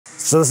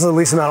So this is the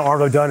least amount of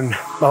arms I've done in my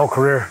whole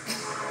career.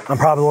 I'm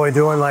probably only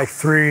doing like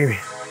 3,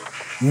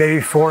 maybe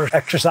 4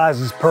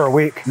 exercises per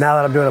week. Now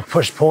that I'm doing a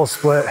push-pull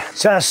split,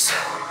 chest,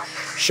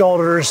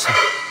 shoulders,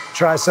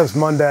 triceps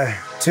Monday,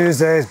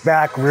 Tuesdays,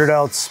 back, rear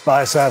delts,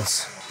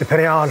 biceps.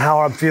 Depending on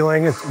how I'm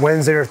feeling,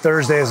 Wednesday or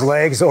Thursday is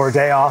legs or a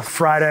day off.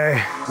 Friday,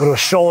 we'll do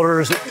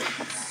shoulders,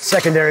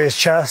 secondary is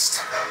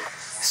chest.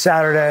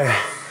 Saturday,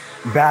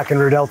 back and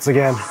rear delts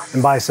again,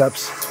 and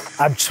biceps.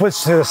 I've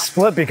switched to a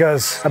split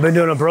because I've been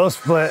doing a bro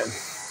split,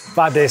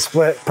 5-day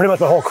split, pretty much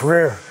my whole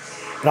career.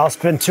 And I'll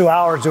spend 2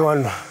 hours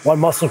doing one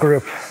muscle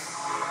group.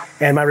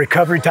 And my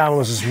recovery time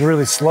was just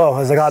really slow.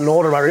 As I gotten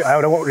older,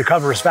 I won't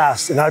recover as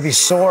fast. And I'd be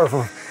sore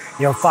for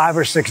 5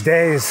 or 6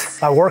 days.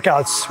 My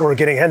workouts were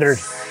getting hindered.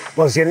 It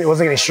wasn't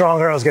getting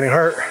stronger, I was getting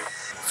hurt.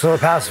 So the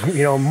past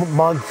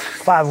month,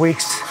 5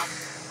 weeks,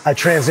 I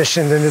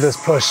transitioned into this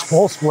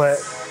push-pull split.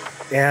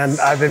 And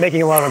I've been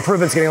making a lot of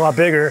improvements, getting a lot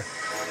bigger.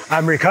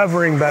 I'm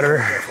recovering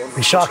better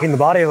and shocking the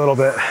body a little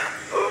bit.